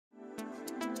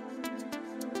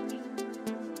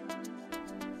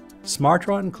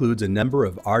SmartDraw includes a number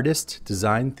of artist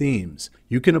design themes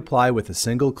you can apply with a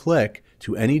single click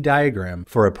to any diagram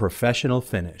for a professional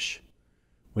finish.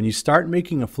 When you start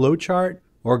making a flowchart,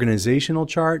 organizational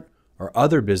chart, or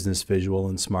other business visual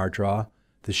in SmartDraw,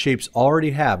 the shapes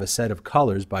already have a set of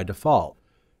colors by default.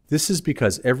 This is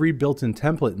because every built-in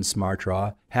template in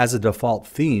SmartDraw has a default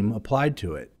theme applied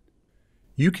to it.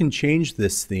 You can change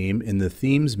this theme in the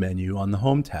Themes menu on the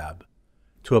Home tab.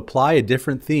 To apply a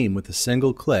different theme with a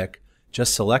single click,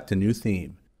 just select a new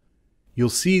theme. You'll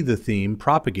see the theme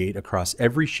propagate across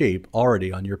every shape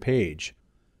already on your page.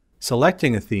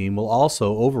 Selecting a theme will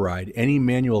also override any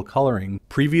manual coloring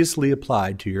previously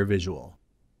applied to your visual.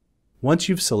 Once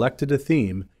you've selected a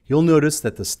theme, you'll notice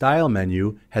that the Style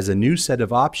menu has a new set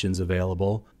of options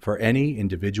available for any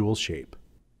individual shape.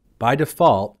 By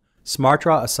default,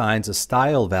 SmartDraw assigns a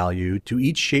style value to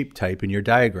each shape type in your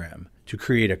diagram to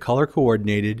create a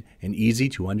color-coordinated and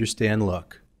easy-to-understand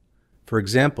look. For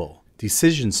example,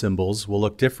 decision symbols will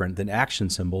look different than action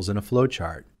symbols in a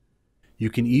flowchart. You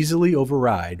can easily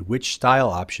override which style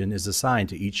option is assigned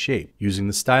to each shape using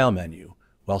the Style menu,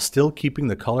 while still keeping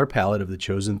the color palette of the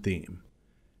chosen theme.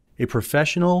 A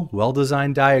professional,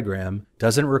 well-designed diagram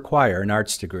doesn't require an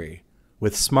arts degree.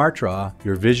 With SmartDraw,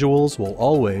 your visuals will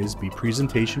always be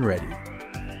presentation ready.